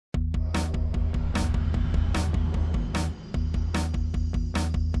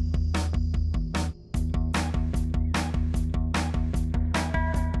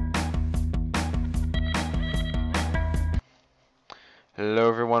Hello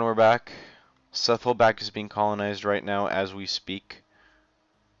everyone, we're back. Sethelback is being colonized right now as we speak.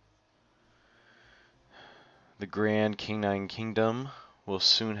 The Grand King9 Kingdom will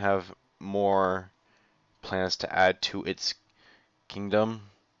soon have more planets to add to its kingdom.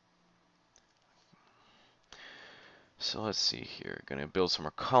 So let's see here. Gonna build some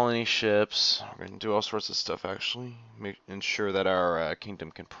more colony ships. We're gonna do all sorts of stuff actually. Ensure that our kingdom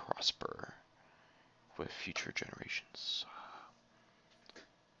can prosper with future generations.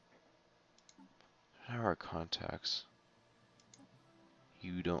 How are our contacts?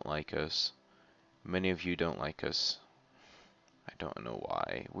 You don't like us. Many of you don't like us. I don't know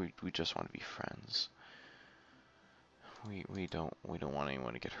why. We just want to be friends. We don't want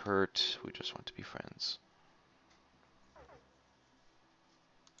anyone to get hurt. We just want to be friends.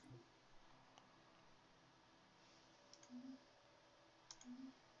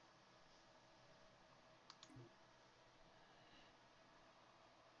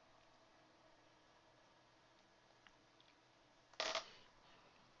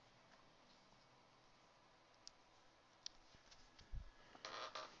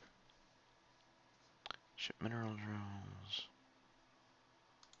 Ship mineral drones.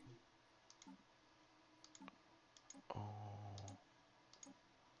 Oh.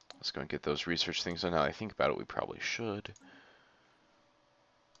 Let's go and get those research things done. Now that I think about it, we probably should.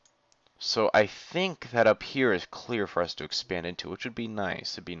 So I think that up here is clear for us to expand into, which would be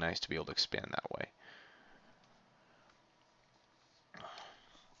nice. It'd be nice to be able to expand that way.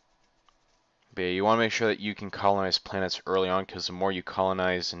 But yeah, you want to make sure that you can colonize planets early on, because the more you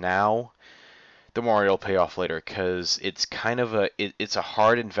colonize now, the more it'll pay off later. Because it's kind of it's a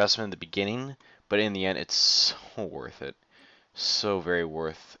hard investment in the beginning, but in the end, it's so worth it. So very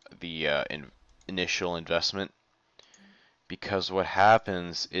worth the initial investment. Because what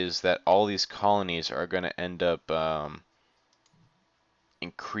happens is that all these colonies are going to end up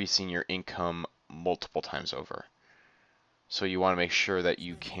increasing your income multiple times over. So you want to make sure that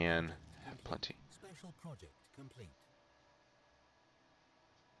you can have plenty. Special project complete.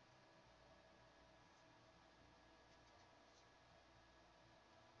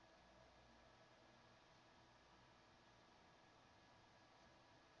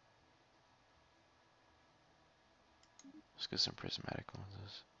 Let's get some prismatic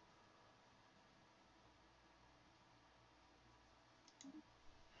lenses.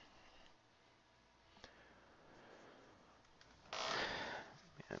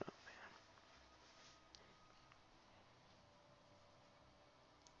 Man, oh man.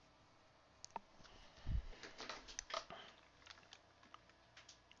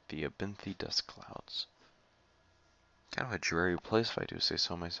 The Abinthy dust clouds. Kind of a dreary place if I do say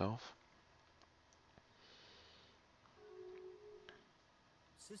so myself.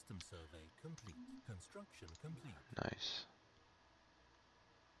 System survey complete. Construction complete. Nice.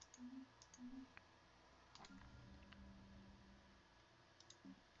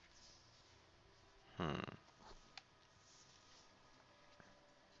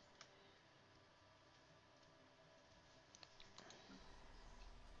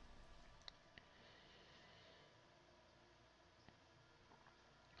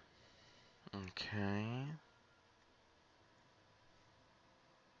 Okay.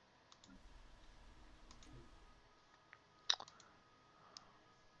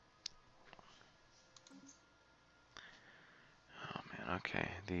 Oh man, okay.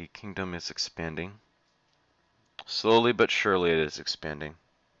 The kingdom is expanding. Slowly but surely it is expanding.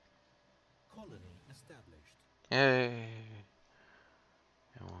 Colony established. Yay!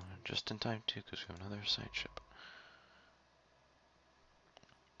 And well, just in time too, because we have another side ship.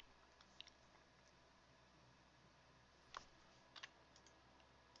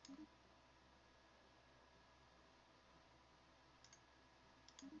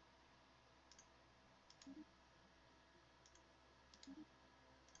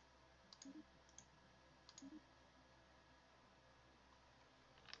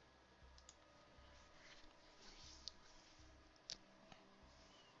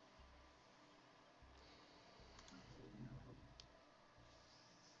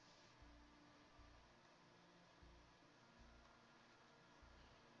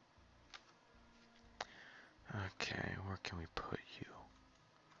 Okay, where can we put you?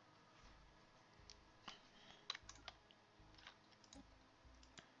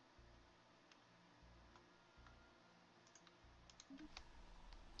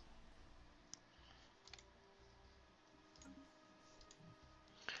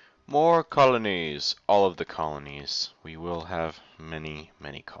 More colonies! All of the colonies. We will have many,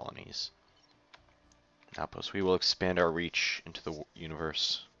 many colonies. Outposts. We will expand our reach into the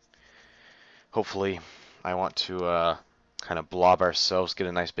universe. Hopefully, I want to kind of blob ourselves, get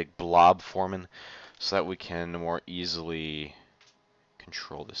a nice big blob forming, so that we can more easily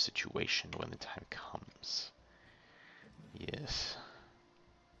control the situation when the time comes. Yes.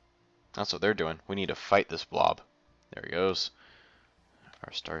 That's what they're doing. We need to fight this blob. There he goes.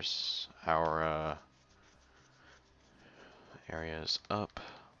 Our stars, our area is up.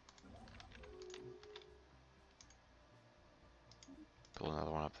 Build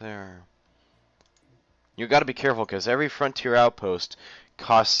another one up there. You got to be careful because every frontier outpost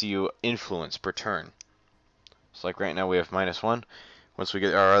costs you influence per turn. So like right now we have -1. Once we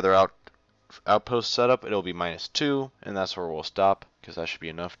get our other outpost set up, it'll be -2, and that's where we'll stop because that should be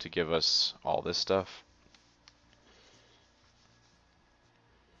enough to give us all this stuff.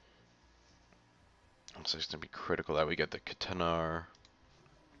 So it's gonna be critical that we get the Katanar.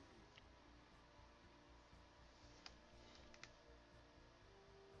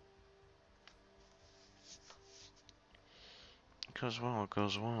 It goes well. It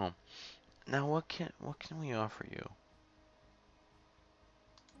goes well. Now what can we offer you?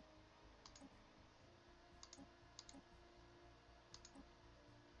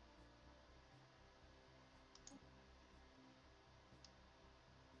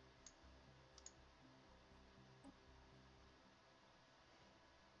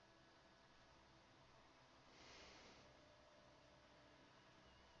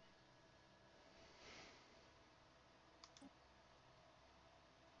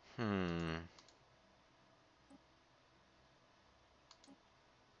 Hmm.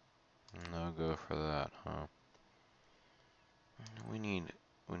 No go for that, huh? We need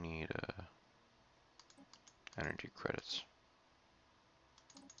energy credits.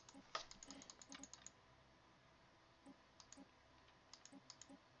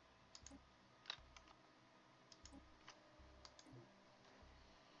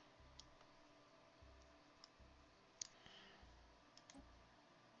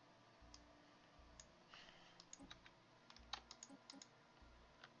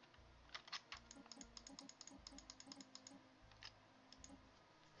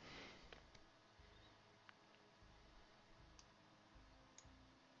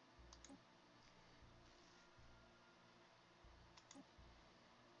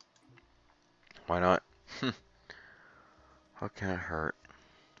 Why not? What can it hurt?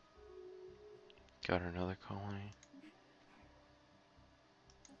 Got another colony.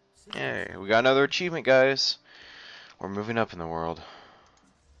 Hey, we got another achievement, guys. We're moving up in the world.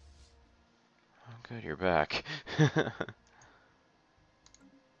 Oh, good, you're back.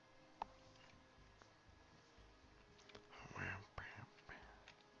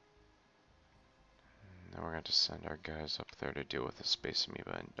 Now we're going to send our guys up there to deal with the space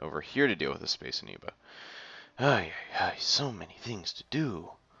amoeba, and over here to deal with the space amoeba. Ay, ay, ay, so many things to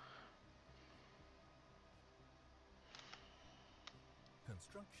do.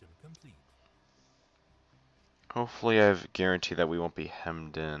 Construction complete. Hopefully I've guaranteed that we won't be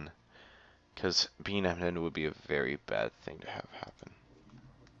hemmed in, because being hemmed in would be a very bad thing to have happen.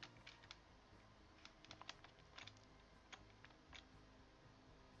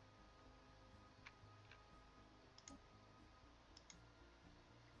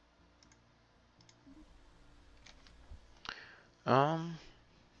 Um,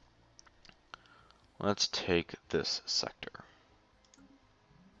 let's take this sector.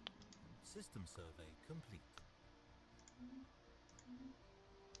 System survey complete.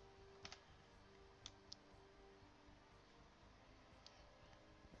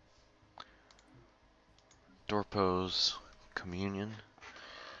 Dorpo's communion.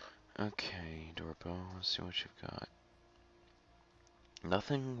 Okay, Dorpo, let's see what you've got.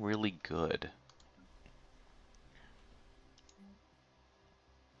 Nothing really good.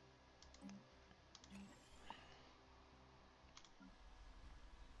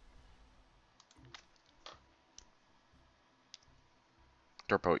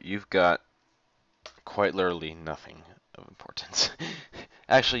 Dorpo, you've got quite literally nothing of importance.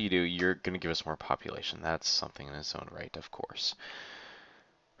 Actually, you do. You're going to give us more population. That's something in its own right, of course.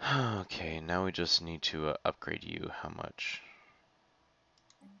 Okay, now we just need to upgrade you. How much?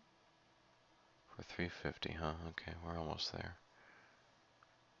 For 350, huh? Okay, we're almost there.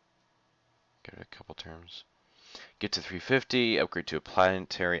 Get it a couple terms. Get to 350, upgrade to a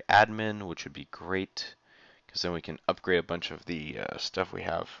planetary admin, which would be great, because then we can upgrade a bunch of the stuff we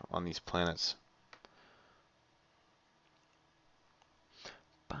have on these planets.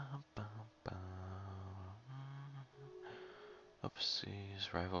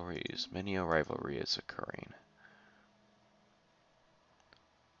 Oopsies, rivalries. Many a rivalry is occurring.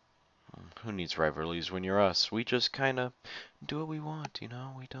 Who needs rivalries when you're us? We just kind of do what we want, you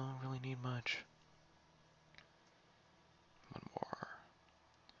know? We don't really need much.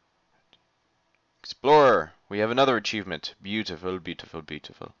 We have another achievement. Beautiful, beautiful,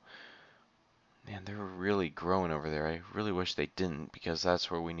 beautiful. Man, they're really growing over there. I really wish they didn't, because that's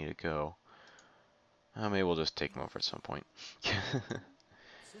where we need to go. Maybe we'll just take them over at some point.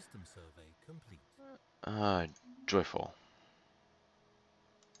 System survey complete. Joyful.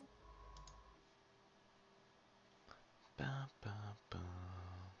 Colony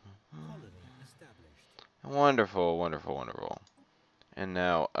established. Wonderful, wonderful, wonderful. And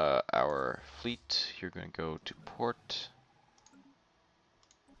now, our fleet, you're going to go to port.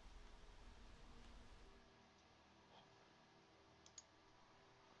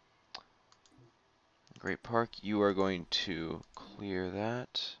 Great Park, you are going to clear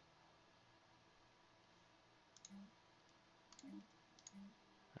that.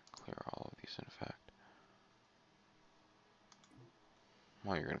 Clear all of these, in fact.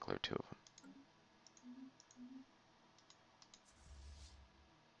 Well, you're going to clear 2 of them.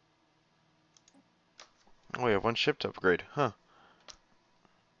 Oh, we have 1 ship to upgrade, huh?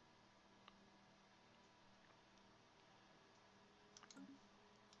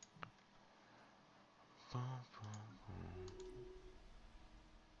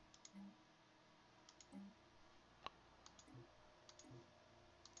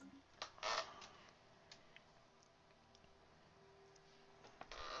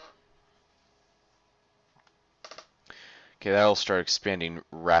 Okay, that'll start expanding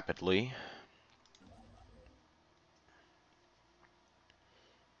rapidly.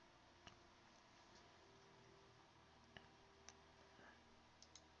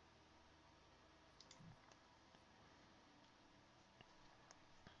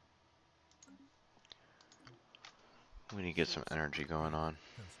 We need to get some energy going on.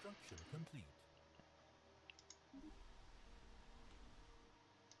 Construction complete.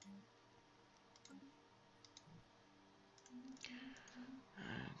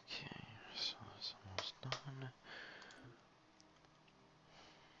 Okay, so that's almost done.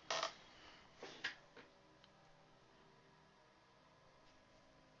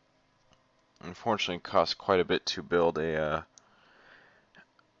 Unfortunately, it costs quite a bit to build a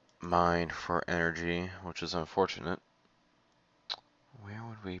mine for energy, which is unfortunate. Where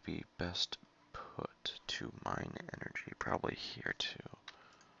would we be best put to mine energy? Probably here too.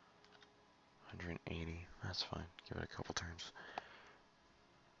 180, that's fine. Give it a couple turns.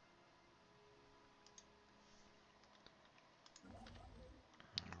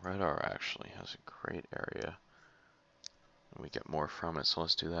 Radar actually has a great area. We get more from it, so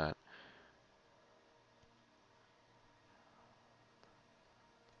let's do that.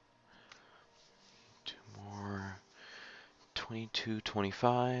 Two more. 22,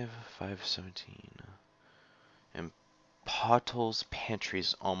 25, 517. And Pottle's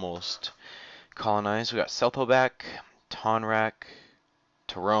Pantry's almost colonized. We got Selthoback, Tonrak,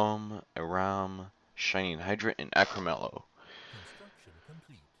 Tarome, Aram, Shining Hydrant, and Acromello. Construction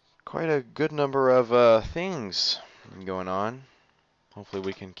complete. Quite a good number of things going on. Hopefully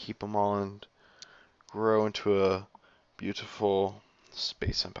we can keep them all and grow into a beautiful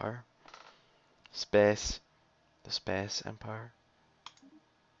space empire. The space empire.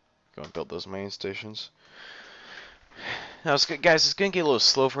 Go and build those main stations. Now, guys, it's going to get a little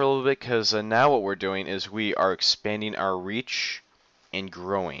slow for a little bit because now what we're doing is we are expanding our reach and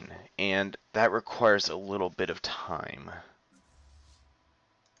growing, and that requires a little bit of time.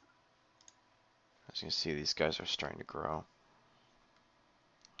 As you can see, these guys are starting to grow.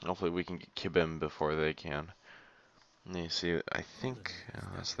 Hopefully we can get Kibim before they can. And you see, I think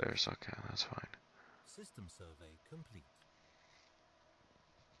that's theirs. Okay, that's fine. System survey complete.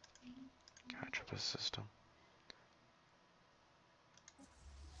 Gotcha, the system.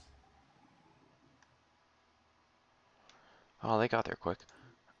 Oh, they got there quick.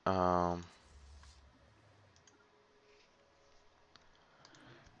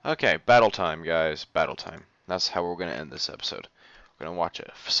 Okay, battle time, guys. Battle time. That's how we're going to end this episode. We're going to watch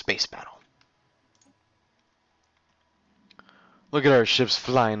a space battle. Look at our ships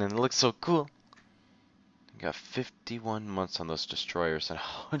flying, and it looks so cool. We got 51 months on those destroyers and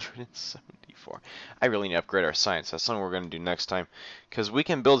 174. I really need to upgrade our science. That's something we're going to do next time. Because we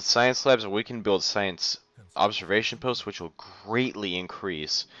can build science labs and we can build science observation posts, which will greatly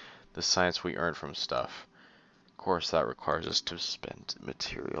increase the science we earn from stuff. Of course, that requires us to spend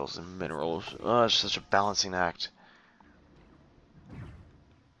materials and minerals. Oh, it's such a balancing act.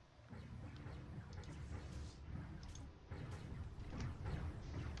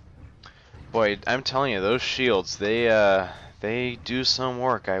 Boy, I'm telling you, those shields, they do some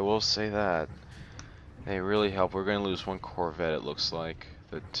work, I will say that. They really help. We're going to lose 1 Corvette, it looks like.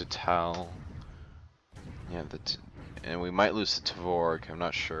 The Total. Yeah, and we might lose the Tvorg, I'm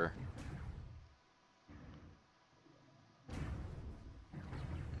not sure.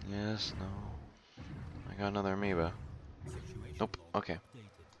 Yes, no. I got another amoeba. Situation Nope. log Okay. updated.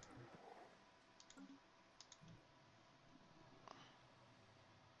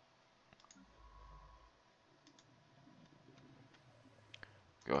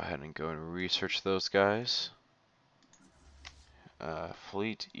 Go ahead and go and research those guys.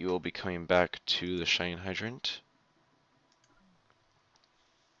 Fleet, you will be coming back to the Shining Hydrant.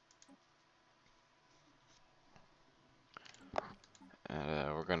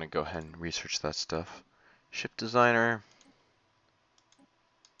 We're going to go ahead and research that stuff. Ship designer.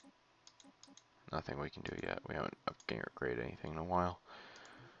 Nothing we can do yet. We haven't upgraded anything in a while.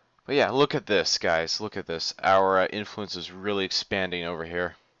 But yeah, look at this, guys. Look at this. Our influence is really expanding over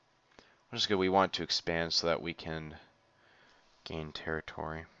here. Which is good. We want to expand so that we can gain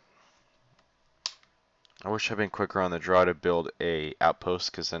territory. I wish I'd been quicker on the draw to build a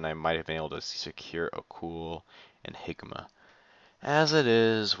outpost, because then I might have been able to secure a cool Enigma. As it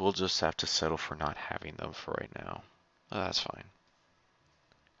is, we'll just have to settle for not having them for right now. Oh, that's fine.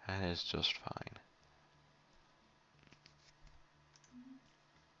 That is just fine.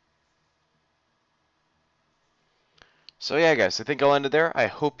 So yeah, guys, I think I'll end it there. I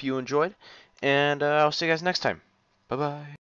hope you enjoyed, and I'll see you guys next time. Bye-bye.